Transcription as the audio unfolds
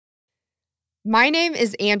My name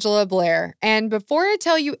is Angela Blair, and before I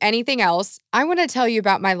tell you anything else, I want to tell you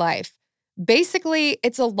about my life. Basically,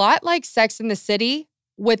 it's a lot like Sex in the City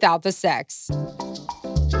without the sex.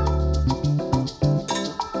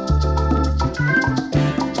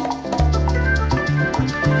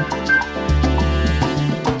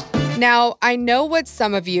 Now, I know what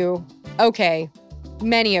some of you,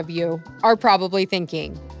 many of you, are probably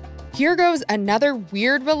thinking. Here goes another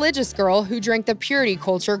weird religious girl who drank the purity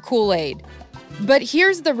culture Kool-Aid. But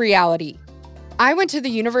here's the reality. I went to the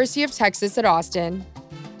University of Texas at Austin,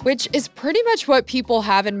 which is pretty much what people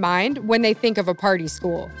have in mind when they think of a party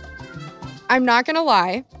school. I'm not gonna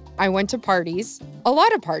lie, I went to parties, a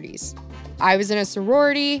lot of parties. I was in a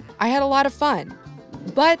sorority, I had a lot of fun.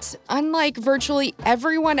 But unlike virtually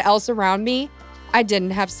everyone else around me, I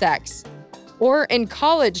didn't have sex. Or in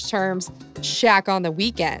college terms, shack on the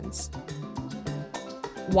weekends.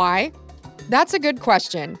 Why? That's a good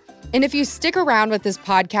question. And if you stick around with this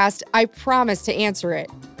podcast, I promise to answer it,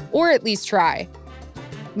 or at least try.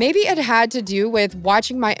 Maybe it had to do with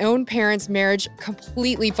watching my own parents' marriage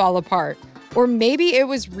completely fall apart. Or maybe it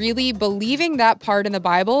was really believing that part in the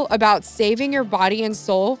Bible about saving your body and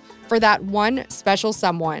soul for that one special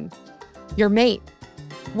someone, your mate.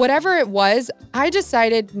 Whatever it was, I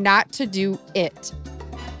decided not to do it.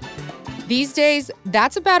 These days,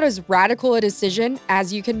 that's about as radical a decision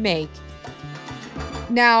as you can make.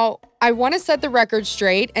 Now, I want to set the record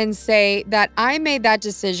straight and say that I made that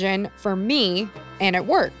decision for me, and it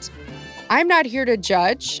worked. I'm not here to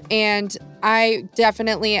judge, and I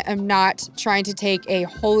definitely am not trying to take a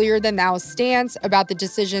holier-than-thou stance about the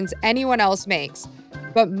decisions anyone else makes.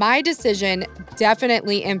 But my decision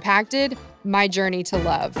definitely impacted my journey to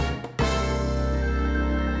love.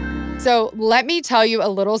 So let me tell you a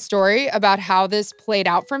little story about how this played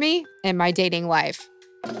out for me in my dating life.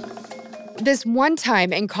 This one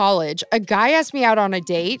time in college, a guy asked me out on a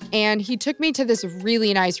date, and he took me to this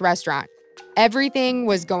really nice restaurant. Everything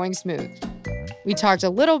was going smooth. We talked a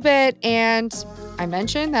little bit, and I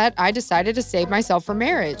mentioned that I decided to save myself for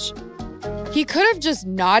marriage. He could have just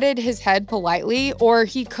nodded his head politely, or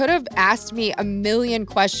he could have asked me a million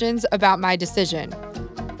questions about my decision.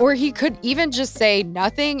 Or he could even just say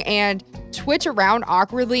nothing and twitch around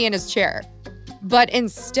awkwardly in his chair. But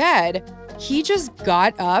instead, he just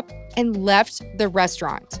got up and left the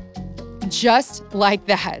restaurant. Just like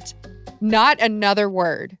that. Not another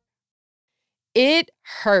word. It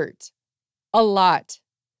hurt. A lot.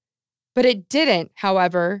 But it didn't,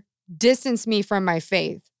 however, distance me from my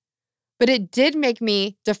faith. But it did make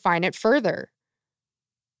me define it further.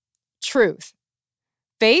 Truth.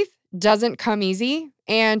 Faith doesn't come easy,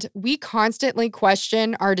 and we constantly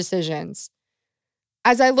question our decisions.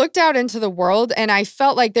 As I looked out into the world and I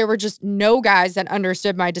felt like there were just no guys that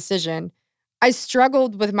understood my decision, I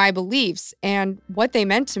struggled with my beliefs and what they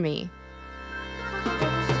meant to me.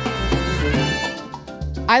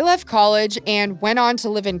 I left college and went on to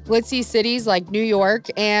live in glitzy cities like New York,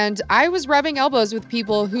 and I was rubbing elbows with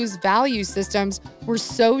people whose value systems were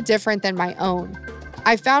so different than my own.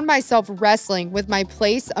 I found myself wrestling with my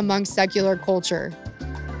place among secular culture.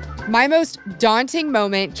 My most daunting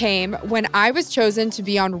moment came when I was chosen to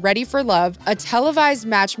be on Ready for Love, a televised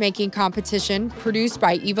matchmaking competition produced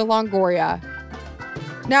by Eva Longoria.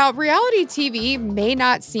 Now, reality TV may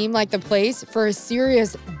not seem like the place for a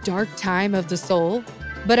serious dark time of the soul,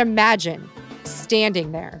 but imagine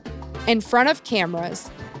standing there in front of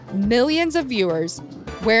cameras, millions of viewers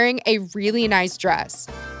wearing a really nice dress,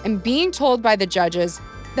 and being told by the judges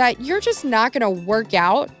that you're just not going to work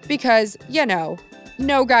out because,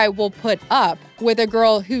 no guy will put up with a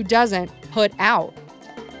girl who doesn't put out.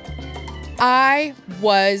 I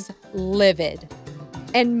was livid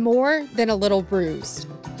and more than a little bruised.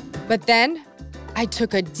 But then I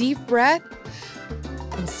took a deep breath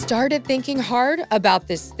and started thinking hard about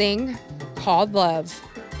this thing called love.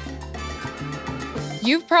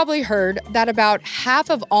 You've probably heard that about half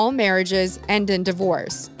of all marriages end in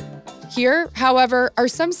divorce. Here, however, are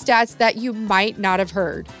some stats that you might not have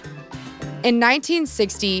heard. In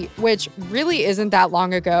 1960, which really isn't that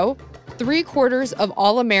long ago, 3/4 of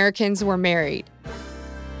all Americans were married.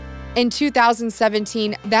 In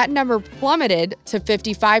 2017, that number plummeted to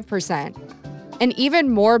 55%. And even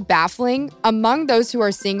more baffling, among those who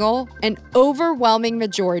are single, an overwhelming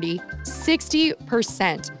majority,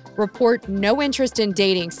 60%, report no interest in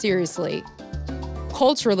dating seriously.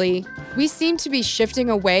 Culturally, we seem to be shifting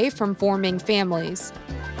away from forming families.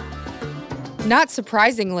 Not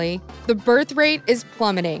surprisingly, the birth rate is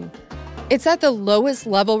plummeting. It's at the lowest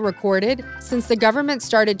level recorded since the government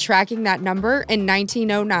started tracking that number in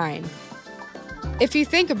 1909. If you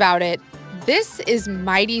think about it, this is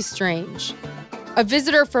mighty strange. A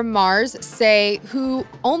visitor from Mars, say, who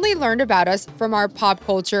only learned about us from our pop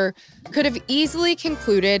culture, could have easily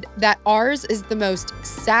concluded that ours is the most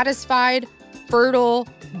satisfied, fertile,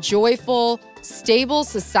 joyful, stable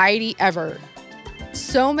society ever.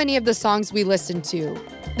 So many of the songs we listen to,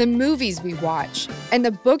 the movies we watch, and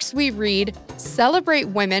the books we read celebrate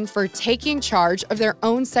women for taking charge of their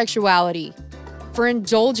own sexuality, for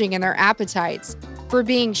indulging in their appetites, for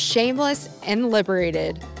being shameless and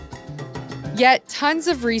liberated. Yet, tons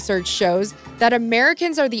of research shows that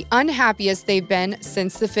Americans are the unhappiest they've been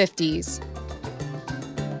since the 50s.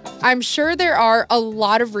 I'm sure there are a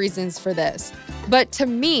lot of reasons for this, but to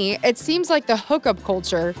me, it seems like the hookup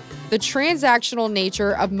culture, the transactional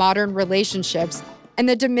nature of modern relationships, and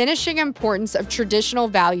the diminishing importance of traditional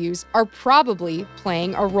values are probably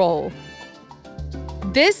playing a role.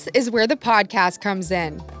 This is where the podcast comes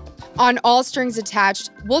in. On All Strings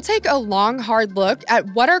Attached, we'll take a long, hard look at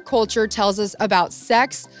what our culture tells us about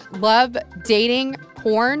sex, love, dating,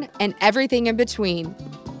 porn, and everything in between.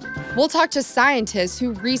 We'll talk to scientists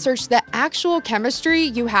who research the actual chemistry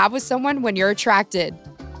you have with someone when you're attracted,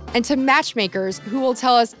 and to matchmakers who will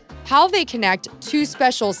tell us how they connect two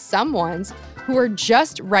special someones who are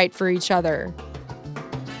just right for each other.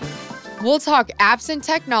 We'll talk apps and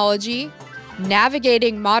technology,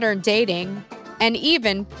 navigating modern dating, and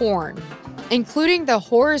even porn, including the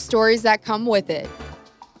horror stories that come with it.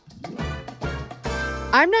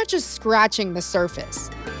 I'm not just scratching the surface.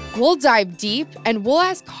 We'll dive deep and we'll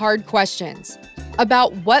ask hard questions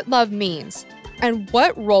about what love means and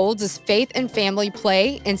what role does faith and family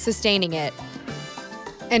play in sustaining it.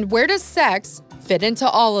 And where does sex fit into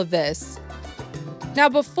all of this? Now,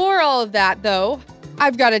 before all of that, though,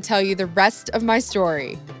 I've got to tell you the rest of my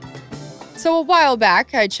story. So a while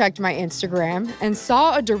back, I checked my Instagram and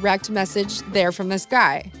saw a direct message there from this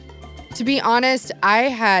guy. To be honest, I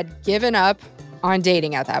had given up on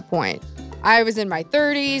dating at that point. I was in my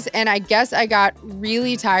 30s, and I guess I got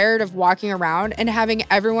really tired of walking around and having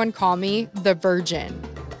everyone call me the Virgin.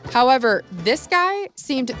 However, this guy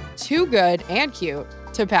seemed too good and cute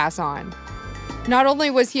to pass on. Not only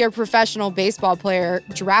was he a professional baseball player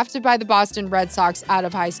drafted by the Boston Red Sox out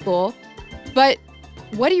of high school, but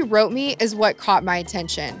what he wrote me is what caught my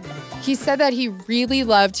attention. He said that he really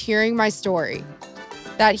loved hearing my story,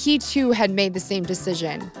 that he too had made the same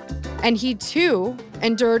decision, and he too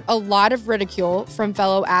endured a lot of ridicule from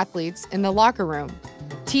fellow athletes in the locker room,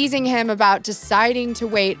 teasing him about deciding to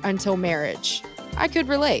wait until marriage. I could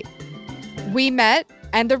relate. We met,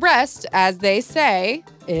 and the rest, as they say,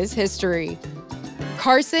 is history.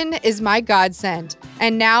 Carson is my godsend,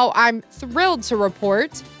 and now I'm thrilled to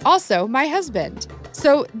report, also my husband.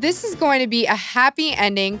 So this is going to be a happy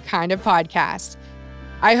ending kind of podcast.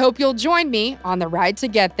 I hope you'll join me on the ride to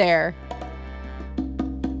get there.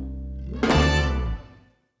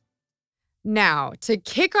 Now, to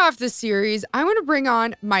kick off the series, I want to bring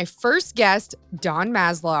on my first guest, Dawn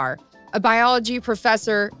Maslar, a biology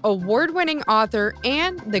professor, award-winning author,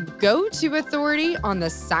 and the go-to authority on the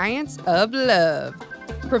science of love.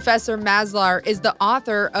 Professor Maslar is the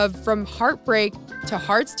author of From Heartbreak to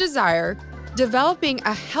Heart's Desire, Developing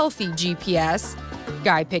a Healthy GPS,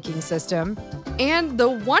 guy-picking system, and the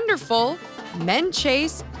wonderful Men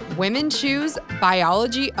Chase, Women Choose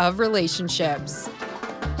Biology of Relationships.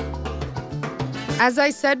 As I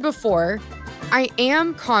said before, I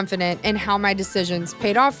am confident in how my decisions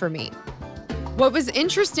paid off for me. What was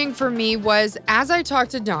interesting for me was, as I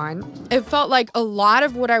talked to Dawn, it felt like a lot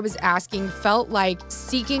of what I was asking felt like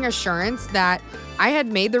seeking assurance that I had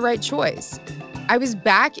made the right choice. I was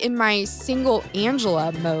back in my single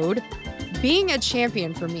Angela mode, being a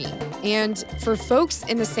champion for me and for folks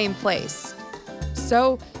in the same place.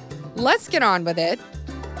 So let's get on with it.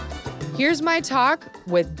 Here's my talk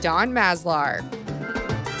with Dawn Maslar.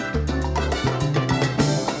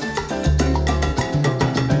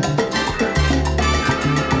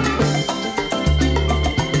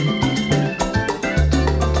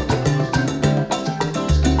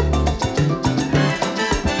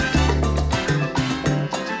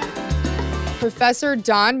 Professor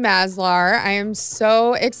Dawn Maslar, I am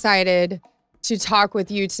so excited to talk with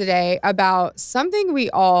you today about something we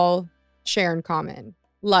all share in common: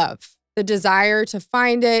 love, the desire to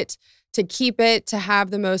find it, to keep it, to have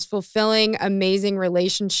the most fulfilling, amazing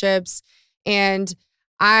relationships. And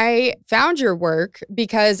I found your work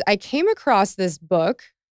because I came across this book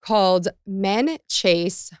called Men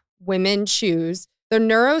Chase, Women Choose: The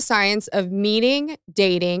Neuroscience of Meeting,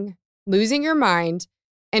 Dating, Losing Your Mind,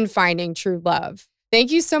 and Finding True Love. Thank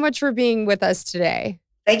you so much for being with us today.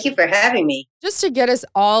 Thank you for having me. Just to get us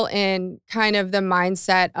all in kind of the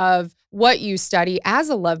mindset of what you study as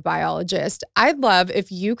a love biologist, I'd love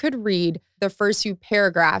if you could read the first few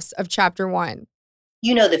paragraphs of chapter 1.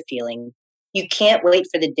 You know the feeling. You can't wait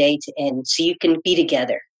for the day to end so you can be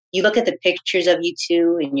together. You look at the pictures of you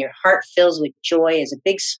two and your heart fills with joy as a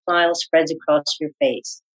big smile spreads across your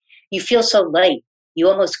face. You feel so light, you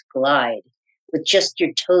almost glide, with just your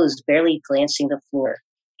toes barely glancing the floor.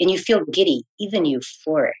 And you feel giddy, even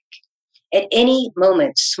euphoric. At any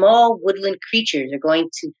moment, small woodland creatures are going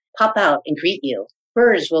to pop out and greet you.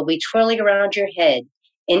 Birds will be twirling around your head.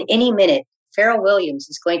 In any minute, Pharrell Williams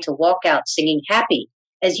is going to walk out singing happy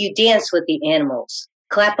as you dance with the animals.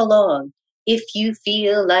 Clap along. If you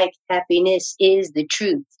feel like happiness is the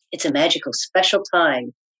truth, it's a magical, special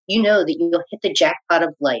time. You know that you'll hit the jackpot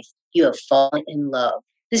of life. You have fallen in love.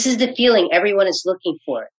 This is the feeling everyone is looking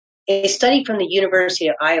for. A study from the University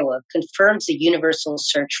of Iowa confirms the universal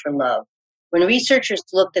search for love. When researchers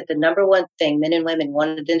looked at the number one thing men and women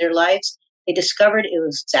wanted in their lives, they discovered it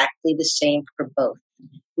was exactly the same for both: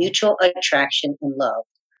 mutual attraction and love.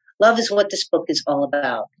 Love is what this book is all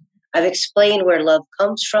about. I've explained where love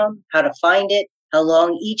comes from, how to find it, how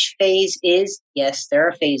long each phase is. Yes, there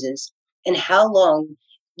are phases, and how long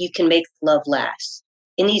you can make love last.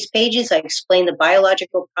 In these pages, I explain the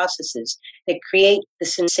biological processes that create the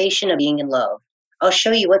sensation of being in love. I'll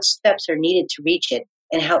show you what steps are needed to reach it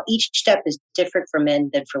and how each step is different for men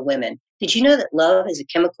than for women. Did you know that love is a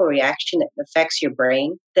chemical reaction that affects your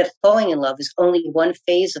brain? That falling in love is only one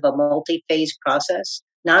phase of a multi-phase process?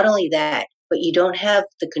 Not only that, but you don't have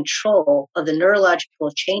the control of the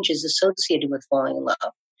neurological changes associated with falling in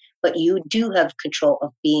love, but you do have control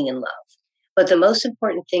of being in love. But the most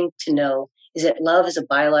important thing to know is that love is a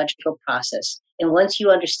biological process. And once you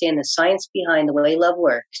understand the science behind the way love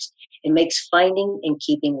works, it makes finding and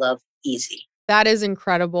keeping love easy. That is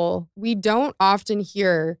incredible. We don't often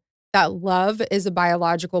hear that love is a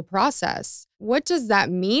biological process. What does that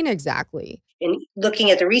mean exactly? And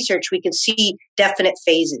looking at the research, we can see definite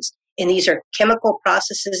phases. And these are chemical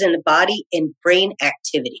processes in the body and brain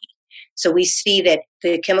activity. So we see that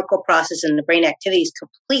the chemical process and the brain activity is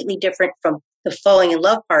completely different from the falling in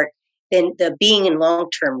love part than the being in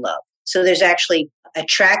long-term love. So there's actually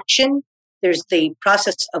attraction. There's the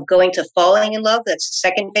process of going to falling in love. That's the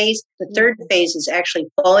second phase. The third phase is actually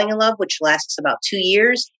falling in love, which lasts about 2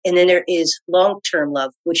 years. And then there is long-term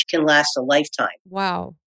love, which can last a lifetime.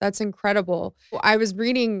 Wow, that's incredible. I was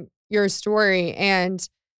reading your story and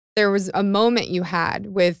there was a moment you had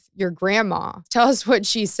with your grandma. Tell us what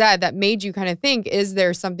she said that made you kind of think, is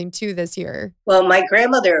there something to this here? Well, my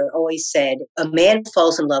grandmother always said, a man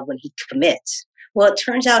falls in love when he commits. Well, it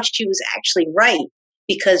turns out she was actually right,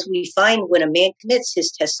 because we find when a man commits,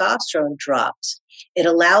 his testosterone drops. It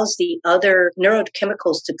allows the other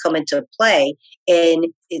neurochemicals to come into play, and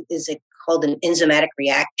it is called an enzymatic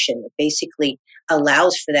reaction. It basically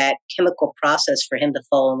allows for that chemical process for him to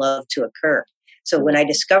fall in love to occur. So when I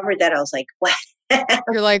discovered that, I was like, wow.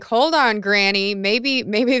 You're like, hold on, Granny. Maybe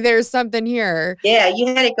there's something here. Yeah, you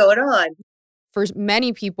had it going on. For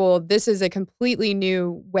many people, this is a completely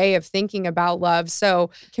new way of thinking about love. So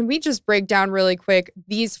can we just break down really quick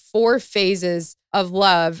these 4 phases of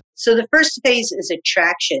love? So the first phase is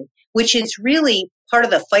attraction, which is really part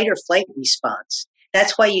of the fight or flight response.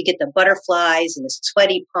 That's why you get the butterflies and the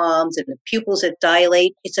sweaty palms and the pupils that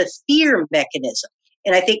dilate. It's a fear mechanism.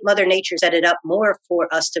 And I think Mother Nature set it up more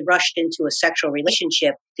for us to rush into a sexual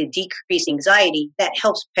relationship to decrease anxiety. That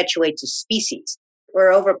helps perpetuate the species.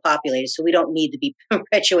 We're overpopulated, so we don't need to be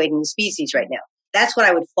perpetuating the species right now. That's what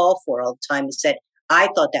I would fall for all the time, is that I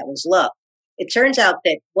thought that was love. It turns out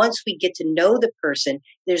that once we get to know the person,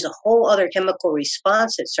 there's a whole other chemical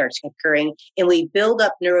response that starts occurring, and we build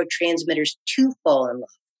up neurotransmitters to fall in love.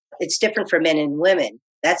 It's different for men and women.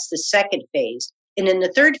 That's the second phase. And then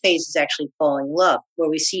the third phase is actually falling in love, where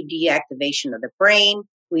we see deactivation of the brain.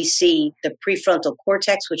 We see the prefrontal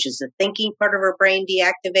cortex, which is the thinking part of our brain,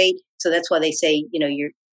 deactivate. So that's why they say, you're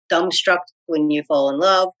dumbstruck when you fall in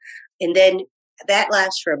love. And then that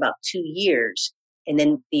lasts for about 2 years. And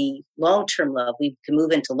then the long-term love, we can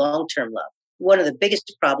move into long-term love. One of the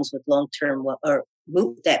biggest problems with long-term love, or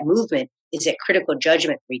that movement, is that critical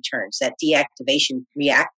judgment returns, that deactivation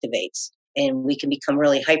reactivates, and we can become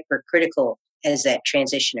really hypercritical as that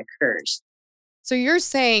transition occurs. So you're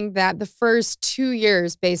saying that the first 2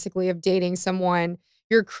 years, basically, of dating someone,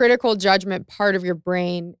 your critical judgment part of your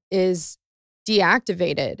brain is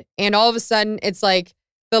deactivated. And all of a sudden, it's like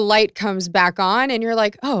the light comes back on and you're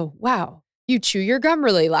like, oh, wow, you chew your gum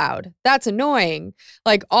really loud. That's annoying.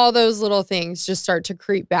 Like all those little things just start to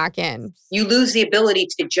creep back in. You lose the ability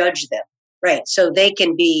to judge them, right? So they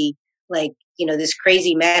can be like this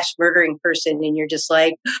crazy mass murdering person, and you're just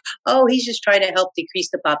like, oh, he's just trying to help decrease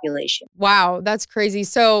the population. Wow, that's crazy.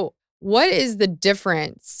 So, what is the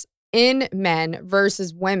difference in men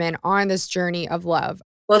versus women on this journey of love?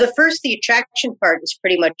 Well, the attraction part is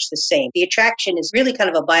pretty much the same. The attraction is really kind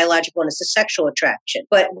of a biological and it's a sexual attraction.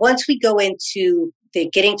 But once we go into the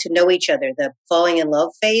getting to know each other, the falling in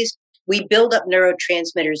love phase, we build up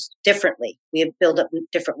neurotransmitters differently. We have built up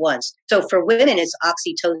different ones. So for women, it's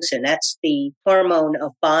oxytocin. That's the hormone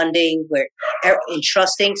of bonding and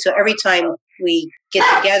trusting. So every time we get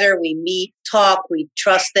together, we meet, talk, we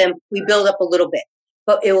trust them, we build up a little bit.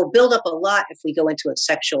 But it will build up a lot if we go into a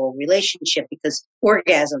sexual relationship because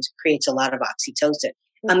orgasms creates a lot of oxytocin.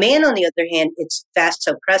 A man, on the other hand, it's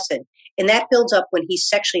vasopressin. And that builds up when he's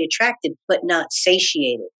sexually attracted, but not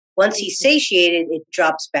satiated. Once he's satiated, it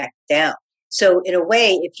drops back down. So in a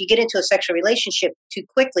way, if you get into a sexual relationship too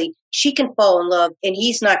quickly, she can fall in love and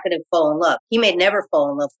he's not going to fall in love. He may never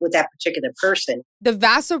fall in love with that particular person. The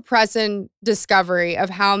vasopressin discovery of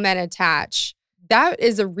how men attach, that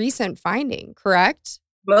is a recent finding, correct?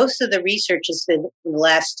 Most of the research has been in the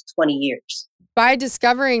last 20 years. By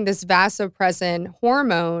discovering this vasopressin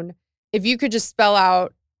hormone, if you could just spell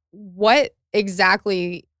out what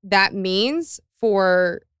exactly that means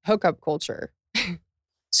for hookup culture.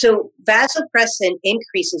 So vasopressin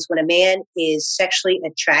increases when a man is sexually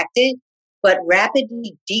attracted, but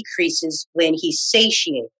rapidly decreases when he's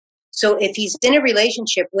satiated. So if he's in a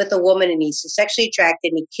relationship with a woman and he's sexually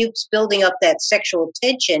attracted and he keeps building up that sexual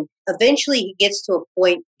tension, eventually he gets to a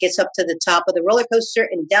point, gets up to the top of the roller coaster,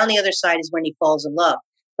 and down the other side is when he falls in love.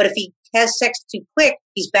 But if he has sex too quick,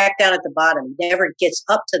 he's back down at the bottom. He never gets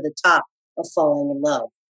up to the top of falling in love.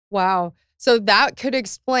 Wow. So that could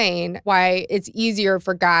explain why it's easier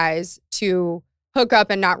for guys to hook up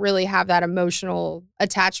and not really have that emotional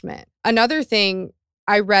attachment. Another thing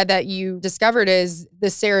I read that you discovered is the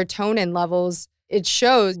serotonin levels. It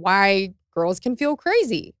shows why girls can feel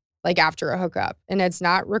crazy like after a hookup, and it's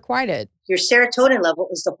not requited. Your serotonin level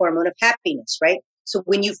is the hormone of happiness, right? So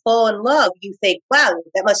when you fall in love, you think, wow,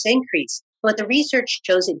 that must increase. But the research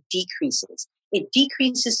shows it decreases. It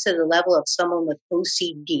decreases to the level of someone with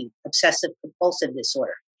OCD, obsessive compulsive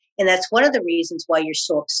disorder. And that's one of the reasons why you're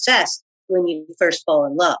so obsessed when you first fall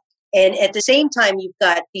in love. And at the same time, you've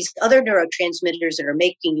got these other neurotransmitters that are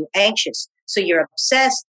making you anxious. So you're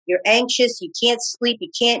obsessed, you're anxious, you can't sleep, you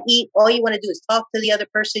can't eat. All you want to do is talk to the other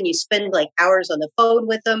person. You spend like hours on the phone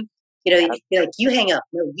with them. You're like, you hang up.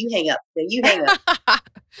 No, you hang up. No, you hang up.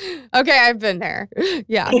 Okay, I've been there.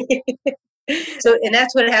 Yeah. So, and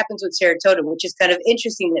that's what happens with serotonin, which is kind of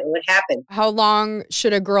interesting that it would happen. How long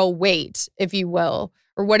should a girl wait, if you will?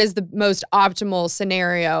 Or what is the most optimal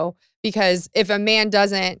scenario? Because if a man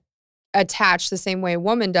doesn't attach the same way a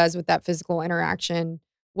woman does with that physical interaction,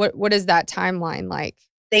 what is that timeline like?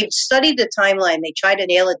 They've studied the timeline. They try to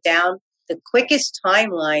nail it down. The quickest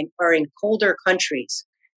timeline are in colder countries.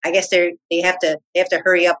 I guess they have to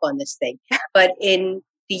hurry up on this thing. But in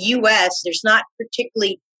the US, there's not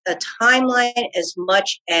particularly a timeline as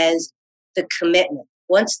much as the commitment.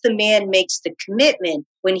 Once the man makes the commitment,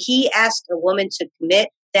 when he asks a woman to commit,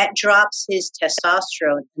 that drops his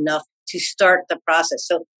testosterone enough to start the process.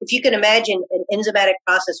 So if you can imagine an enzymatic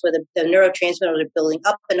process where the neurotransmitters are building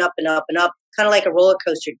up and up and up and up, kind of like a roller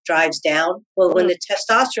coaster drives down. Well, when the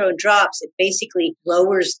testosterone drops, it basically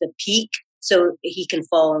lowers the peak so he can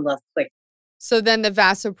fall in love quick. So then the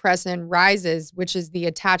vasopressin rises, which is the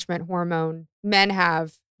attachment hormone men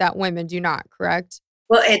have that women do not, correct?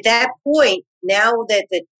 Well, at that point, now that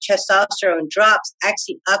the testosterone drops,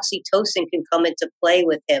 oxytocin can come into play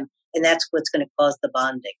with him, and that's what's going to cause the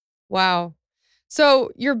bonding. Wow. So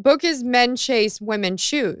your book is Men Chase, Women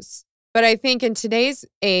Choose. But I think in today's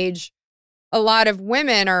age, a lot of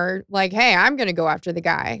women are like, hey, I'm going to go after the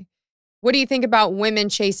guy. What do you think about women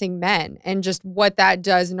chasing men and just what that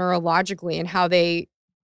does neurologically and how they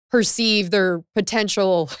perceive their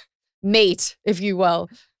potential mate, if you will?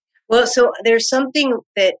 Well, so there's something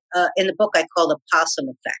that in the book I call the possum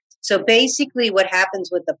effect. So basically what happens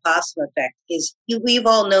with the possum effect is we've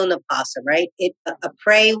all known the possum, right? A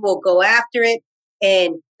prey will go after it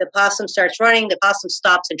and the possum starts running, the possum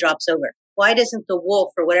stops and drops over. Why doesn't the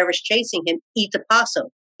wolf or whatever's chasing him eat the possum?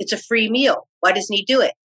 It's a free meal. Why doesn't he do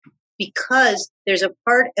it? Because there's a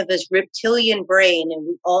part of his reptilian brain, and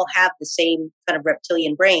we all have the same kind of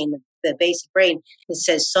reptilian brain, the basic brain, that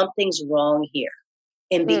says something's wrong here.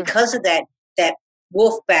 And because of that, that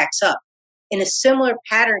wolf backs up. And a similar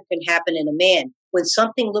pattern can happen in a man. When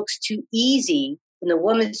something looks too easy and the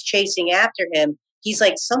woman's chasing after him, he's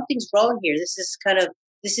like, something's wrong here. This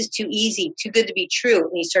is too easy, too good to be true.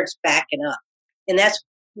 And he starts backing up. And that's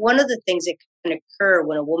one of the things that can occur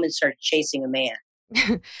when a woman starts chasing a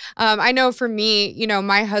man. I know for me,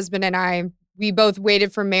 my husband and I, we both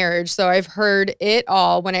waited for marriage. So I've heard it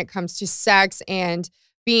all when it comes to sex and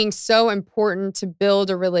being so important to build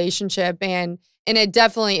a relationship. And it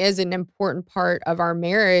definitely is an important part of our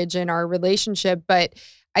marriage and our relationship. But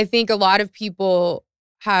I think a lot of people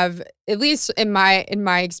have, at least in my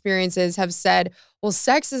experiences, have said, well,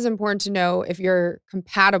 sex is important to know if you're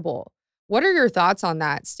compatible. What are your thoughts on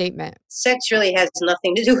that statement? Sex really has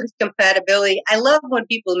nothing to do with compatibility. I love when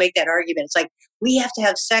people make that argument. It's like, we have to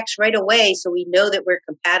have sex right away so we know that we're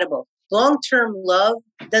compatible. Long-term love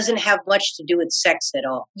doesn't have much to do with sex at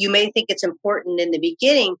all. You may think it's important in the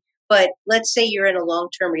beginning, but let's say you're in a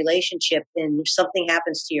long-term relationship and something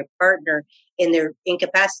happens to your partner and they're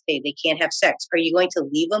incapacitated, they can't have sex. Are you going to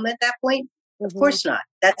leave them at that point? Of course not.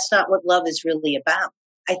 That's not what love is really about.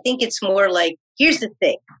 I think it's more like, here's the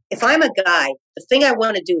thing. If I'm a guy, the thing I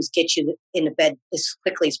want to do is get you into bed as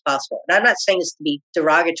quickly as possible. And I'm not saying this to be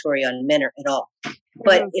derogatory on men at all.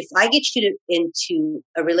 But if I get you into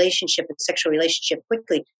a relationship, a sexual relationship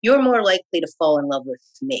quickly, you're more likely to fall in love with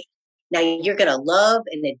me. Now you're going to love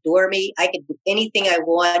and adore me. I can do anything I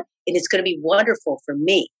want, and it's going to be wonderful for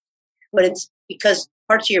me. But it's because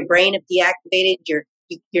parts of your brain have deactivated.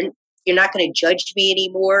 You're not going to judge me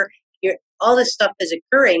anymore. All this stuff is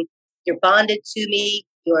occurring. You're bonded to me.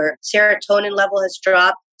 Your serotonin level has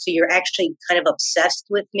dropped. So you're actually kind of obsessed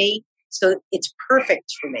with me. So it's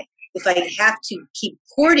perfect for me. If I have to keep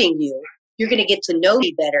courting you, you're going to get to know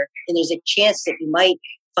me better. And there's a chance that you might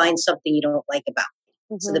find something you don't like about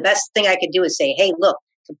me. So the best thing I could do is say, hey, look,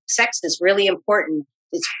 sex is really important.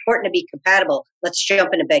 It's important to be compatible. Let's jump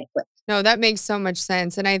into bed quick. No, that makes so much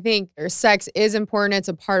sense. And I think sex is important. It's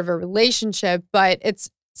a part of a relationship, but it's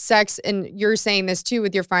sex, and you're saying this too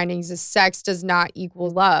with your findings, is sex does not equal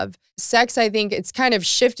love. Sex, I think it's kind of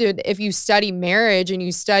shifted. If you study marriage and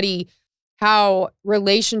you study how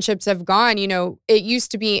relationships have gone, it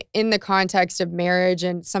used to be in the context of marriage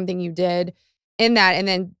and something you did in that. And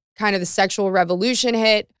then kind of the sexual revolution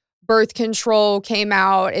hit, birth control came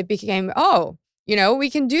out. It became, we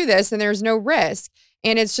can do this and there's no risk.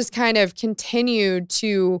 And it's just kind of continued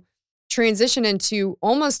to transition into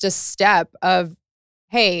almost a step of,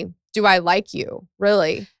 hey, do I like you?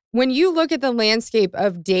 Really? When you look at the landscape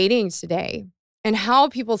of dating today and how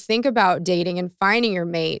people think about dating and finding your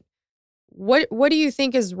mate, what do you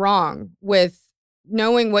think is wrong with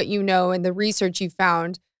knowing what you know and the research you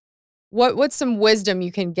found? What's some wisdom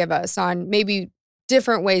you can give us on maybe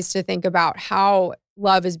different ways to think about how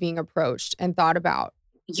love is being approached and thought about?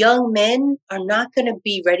 Young men are not going to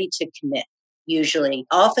be ready to commit, usually.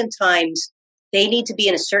 Oftentimes, they need to be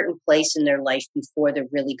in a certain place in their life before they're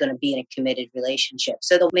really going to be in a committed relationship.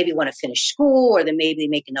 So they'll maybe want to finish school, or they maybe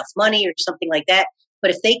make enough money or something like that.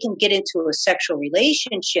 But if they can get into a sexual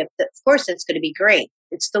relationship, of course, that's going to be great.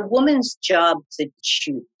 It's the woman's job to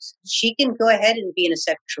choose. She can go ahead and be in a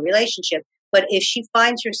sexual relationship, but if she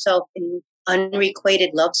finds herself in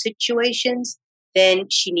unrequited love situations, then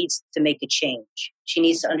she needs to make a change. She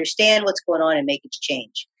needs to understand what's going on and make a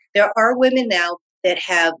change. There are women now that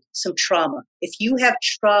have some trauma. If you have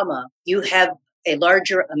trauma, you have a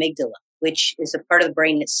larger amygdala, which is a part of the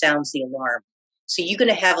brain that sounds the alarm. So you're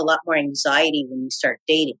going to have a lot more anxiety when you start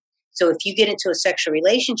dating. So if you get into a sexual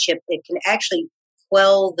relationship, it can actually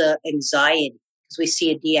quell the anxiety because we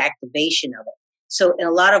see a deactivation of it. So in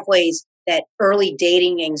a lot of ways, that early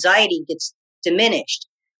dating anxiety gets diminished.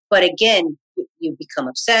 But again, you become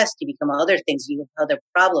obsessed, you become other things, you have other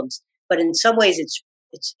problems. But in some ways,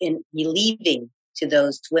 it's in relieving to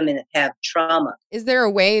those women that have trauma. Is there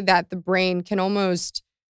a way that the brain can almost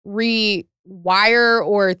rewire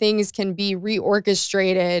or things can be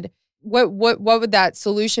reorchestrated? What would that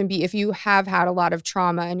solution be if you have had a lot of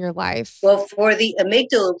trauma in your life? Well, for the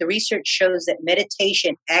amygdala, the research shows that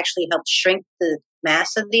meditation actually helps shrink the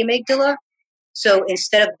mass of the amygdala. So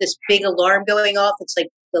instead of this big alarm going off, it's like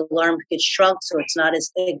the alarm gets shrunk, so it's not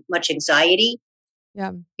as much anxiety.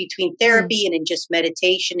 Yeah. Between therapy and in just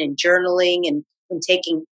meditation and journaling and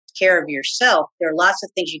taking care of yourself, there are lots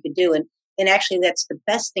of things you can do. And actually, that's the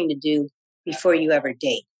best thing to do before you ever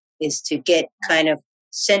date, is to get kind of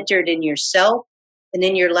centered in yourself. And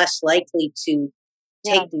then you're less likely to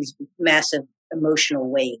take these massive emotional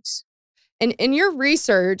waves. And in your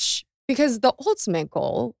research, because the ultimate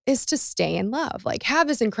goal is to stay in love, like have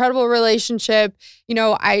this incredible relationship.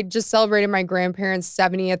 I just celebrated my grandparents'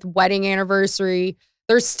 70th wedding anniversary.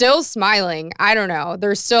 They're still smiling. I don't know.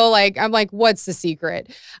 They're still I'm like, what's the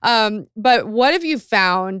secret? But what have you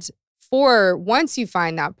found for once you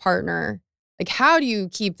find that partner? Like, how do you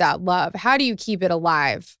keep that love? How do you keep it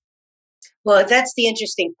alive? Well, that's the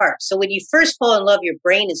interesting part. So when you first fall in love, your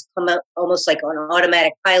brain has come out almost like on an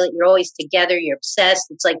automatic pilot. You're always together. You're obsessed.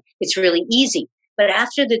 It's like, it's really easy. But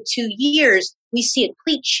after the 2 years, we see a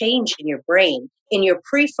complete change in your brain, and your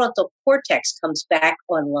prefrontal cortex comes back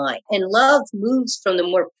online. And love moves from the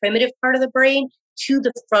more primitive part of the brain to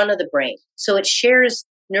the front of the brain. So it shares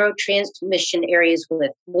neurotransmission areas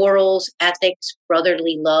with morals, ethics,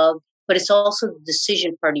 brotherly love, but it's also the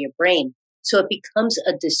decision part of your brain. So it becomes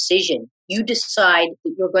a decision. You decide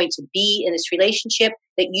that you're going to be in this relationship,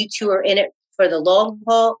 that you two are in it for the long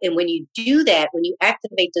haul. And when you do that, when you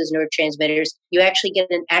activate those neurotransmitters, you actually get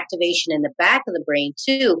an activation in the back of the brain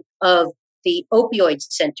too of the opioid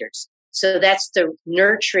centers. So that's the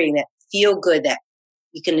nurturing, that feel good, that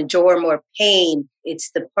you can endure more pain.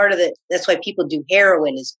 It's the part of it. That's why people do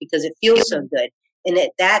heroin, is because it feels so good. And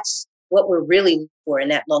that's what we're really looking for in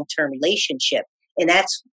that long-term relationship. And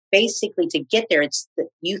that's basically to get there. It's that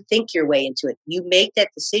you think your way into it. You make that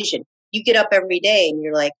decision. You get up every day and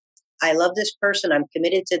you're like, I love this person. I'm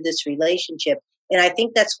committed to this relationship. And I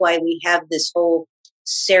think that's why we have this whole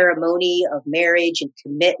ceremony of marriage and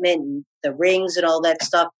commitment and the rings and all that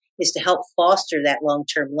stuff, is to help foster that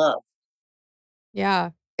long-term love. Yeah.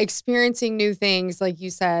 Experiencing new things, like you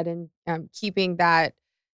said, and keeping that,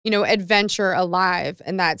 adventure alive,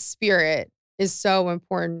 and that spirit is so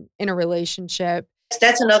important in a relationship.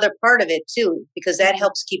 That's another part of it too, because that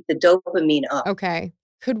helps keep the dopamine up. Okay.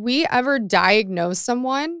 Could we ever diagnose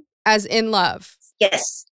someone as in love?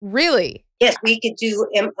 Yes. Really? Yes, we could do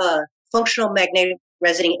functional magnetic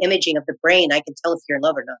resonance imaging of the brain. I can tell if you're in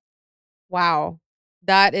love or not. Wow.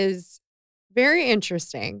 That is very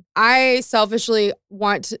interesting. I selfishly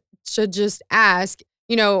want to just ask,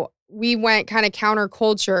 we went kind of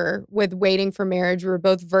counterculture with waiting for marriage. We were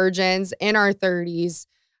both virgins in our 30s.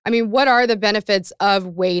 I mean, what are the benefits of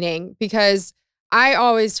waiting? Because I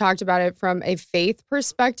always talked about it from a faith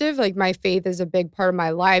perspective. Like, my faith is a big part of my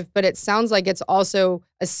life, but it sounds like it's also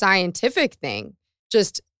a scientific thing,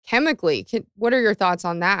 just chemically. What are your thoughts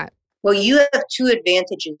on that? Well, you have two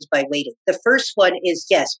advantages by waiting. The first one is,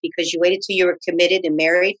 yes, because you waited till you were committed and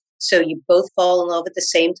married, so you both fall in love at the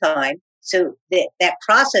same time. So that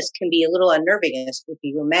process can be a little unnerving, as if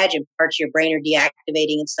you imagine parts of your brain are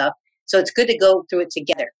deactivating and stuff. So it's good to go through it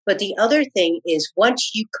together. But the other thing is,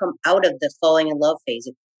 once you come out of the falling in love phase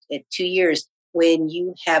at 2 years, when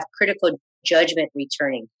you have critical judgment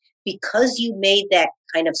returning, because you made that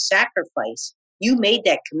kind of sacrifice, you made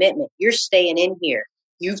that commitment, you're staying in here.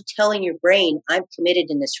 You're telling your brain, I'm committed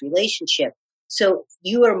in this relationship. So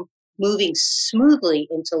you are moving smoothly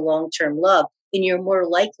into long-term love, and you're more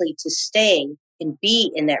likely to stay and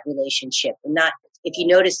be in that relationship. And not, if you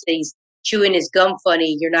notice that he's chewing his gum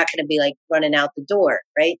funny, you're not going to be like running out the door,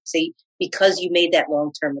 right? So because you made that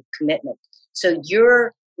long-term commitment. So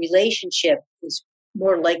your relationship is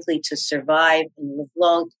more likely to survive and live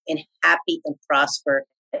long and happy and prosper.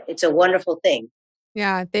 It's a wonderful thing.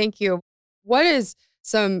 Yeah, thank you. What is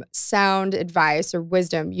some sound advice or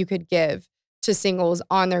wisdom you could give to singles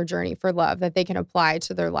on their journey for love that they can apply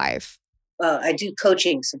to their life? I do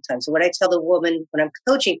coaching sometimes. So what I tell the woman when I'm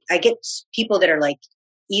coaching, I get people that are like,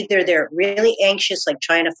 either they're really anxious, like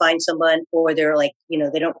trying to find someone, or they're like,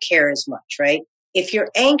 they don't care as much, right? If you're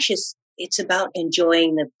anxious, it's about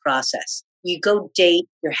enjoying the process. You go date,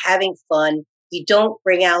 you're having fun. You don't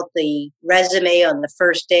bring out the resume on the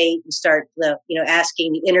first date and start,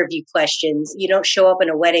 asking the interview questions. You don't show up in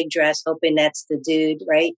a wedding dress hoping that's the dude,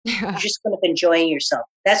 right? You're just kind of enjoying yourself.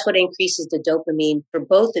 That's what increases the dopamine for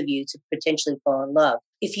both of you to potentially fall in love.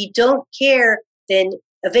 If you don't care, then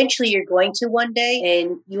eventually you're going to one day,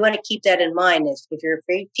 and you want to keep that in mind. If you're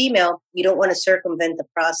a female, you don't want to circumvent the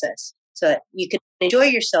process. So you can enjoy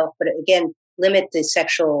yourself, but again, limit the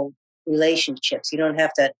sexual relationships. You don't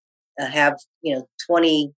have to have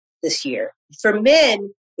 20 this year. For men,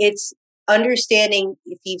 it's understanding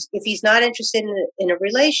if he's not interested in a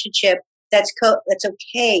relationship, that's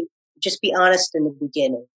okay. Just be honest in the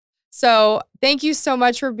beginning. So thank you so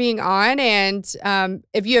much for being on. And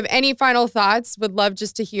if you have any final thoughts, would love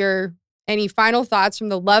just to hear any final thoughts from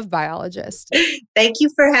the love biologist. Thank you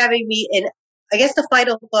for having me. And I guess the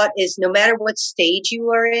final thought is, no matter what stage you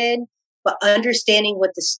are in, but understanding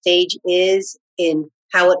what the stage is and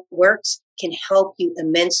how it works can help you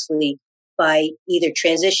immensely by either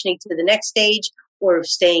transitioning to the next stage or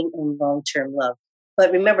staying in long-term love.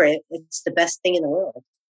 But remember, it's the best thing in the world.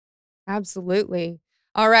 Absolutely.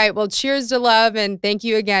 All right. Well, cheers to love. And thank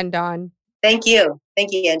you again, Dawn. Thank you.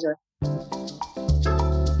 Thank you, Angela.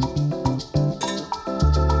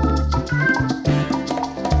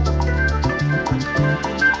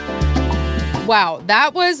 Wow,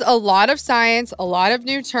 that was a lot of science, a lot of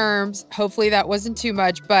new terms. Hopefully that wasn't too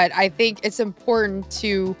much, but I think it's important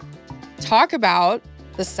to talk about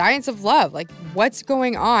the science of love, like what's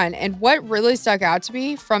going on. And what really stuck out to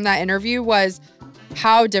me from that interview was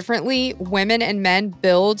how differently women and men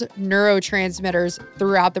build neurotransmitters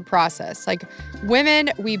throughout the process. Like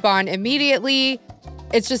women, we bond immediately.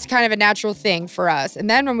 It's just kind of a natural thing for us. And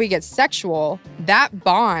then when we get sexual, that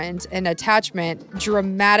bond and attachment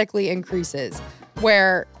dramatically increases.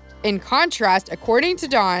 Where in contrast, according to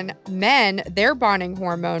Dawn, men, their bonding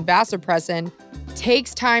hormone, vasopressin,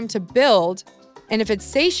 takes time to build. And if it's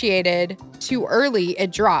satiated too early,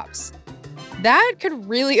 it drops. That could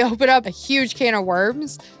really open up a huge can of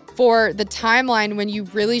worms for the timeline when you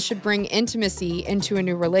really should bring intimacy into a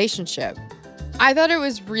new relationship. I thought it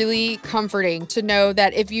was really comforting to know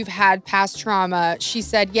that if you've had past trauma, she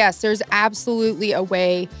said, yes, there's absolutely a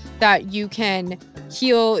way that you can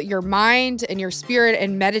heal your mind and your spirit,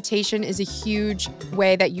 and meditation is a huge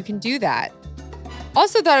way that you can do that.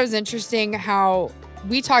 Also thought it was interesting how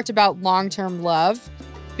we talked about long-term love,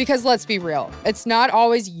 because let's be real, it's not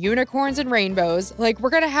always unicorns and rainbows. Like, we're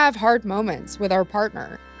going to have hard moments with our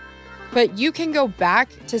partner, but you can go back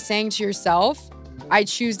to saying to yourself, I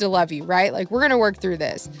choose to love you, right? Like, we're going to work through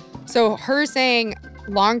this. So her saying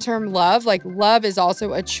long-term love, like love is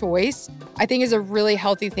also a choice, I think is a really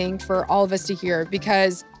healthy thing for all of us to hear.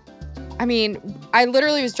 Because I mean, I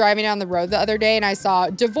literally was driving down the road the other day and I saw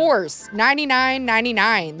divorce,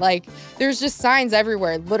 $99.99. Like, there's just signs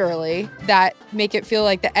everywhere, literally, that make it feel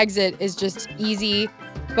like the exit is just easy.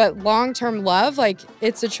 But long-term love, like,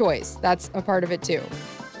 it's a choice. That's a part of it too.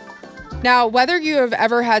 Now, whether you have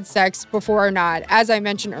ever had sex before or not, as I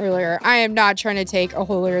mentioned earlier, I am not trying to take a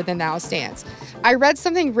holier-than-thou stance. I read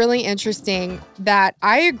something really interesting that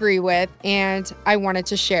I agree with and I wanted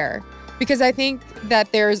to share, because I think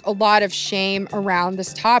that there's a lot of shame around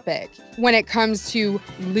this topic when it comes to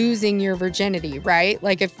losing your virginity, right?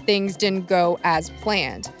 Like if things didn't go as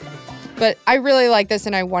planned. But I really like this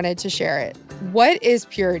and I wanted to share it. What is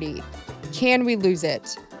purity? Can we lose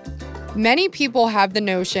it? Many people have the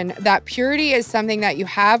notion that purity is something that you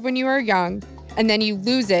have when you are young and then you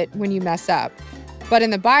lose it when you mess up. But in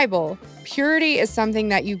the Bible, purity is something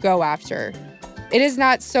that you go after. It is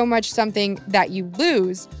not so much something that you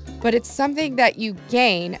lose, but it's something that you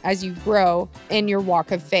gain as you grow in your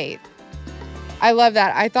walk of faith. I love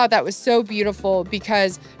that. I thought that was so beautiful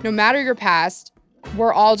because no matter your past,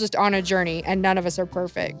 we're all just on a journey and none of us are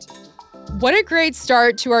perfect. What a great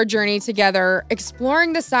start to our journey together,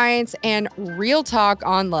 exploring the science and real talk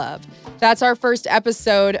on love. That's our first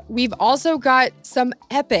episode. We've also got some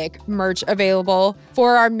epic merch available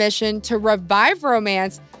for our mission to revive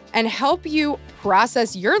romance and help you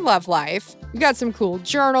process your love life. We got some cool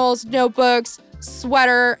journals, notebooks,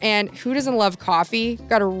 sweater, and who doesn't love coffee?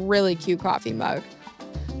 Got a really cute coffee mug.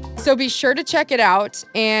 So be sure to check it out,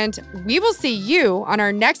 and we will see you on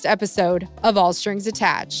our next episode of All Strings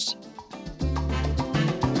Attached.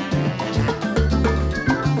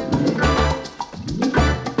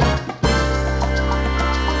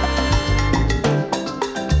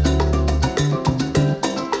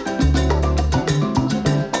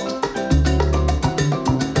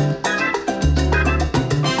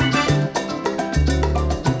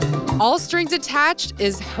 All Strings Attached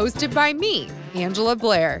is hosted by me, Angela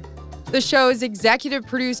Blair. The show is executive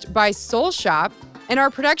produced by Soul Shop, and our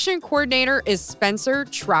production coordinator is Spencer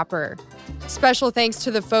Tropper. Special thanks to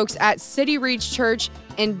the folks at City Reach Church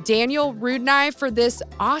and Daniel Rudnai for this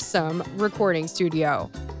awesome recording studio.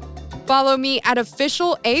 Follow me at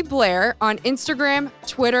Official A Blair on Instagram,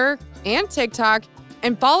 Twitter, and TikTok,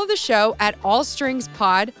 and follow the show at All Strings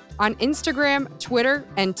Pod on Instagram, Twitter,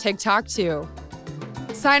 and TikTok too.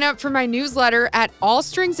 Sign up for my newsletter at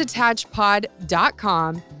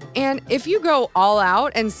allstringsattachedpod.com. And if you go all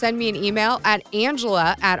out and send me an email at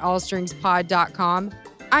angela@allstringspod.com,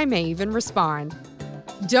 I may even respond.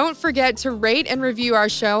 Don't forget to rate and review our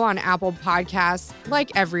show on Apple Podcasts,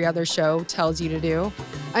 like every other show tells you to do.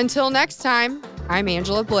 Until next time, I'm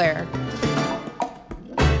Angela Blair.